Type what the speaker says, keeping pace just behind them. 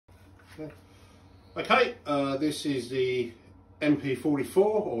Okay, this is the MP44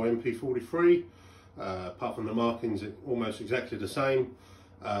 or MP43. Apart from the markings, it's almost exactly the same.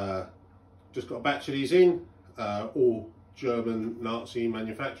 Just got a batch of these in, all German Nazi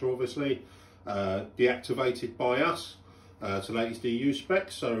manufacturer, obviously. Deactivated by us to latest EU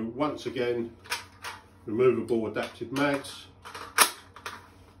Spec. So once again, removable adapted mags,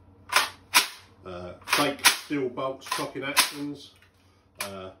 fake steel bolts, stocking actions,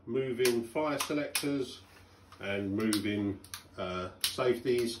 moving fire selectors, and moving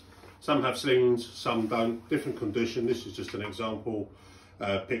safeties. Some have slings, some don't, different condition. This is just an example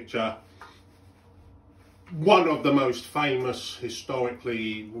picture. One of the most famous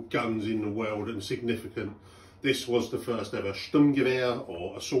historically guns in the world and significant. This was the first ever Sturmgewehr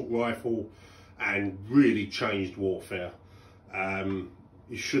or assault rifle and really changed warfare.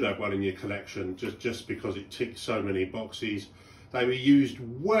 You should have one in your collection just because it ticks so many boxes. They were used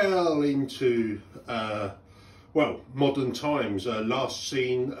well into well, modern times. Last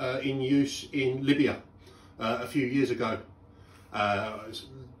seen in use in Libya a few years ago.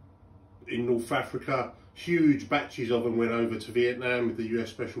 In North Africa, huge batches of them went over to Vietnam with the US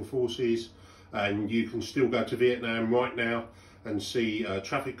Special Forces, and you can still go to Vietnam right now and see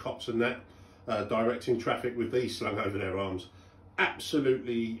traffic cops and that directing traffic with these slung over their arms.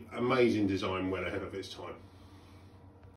 Absolutely amazing design, well ahead of its time.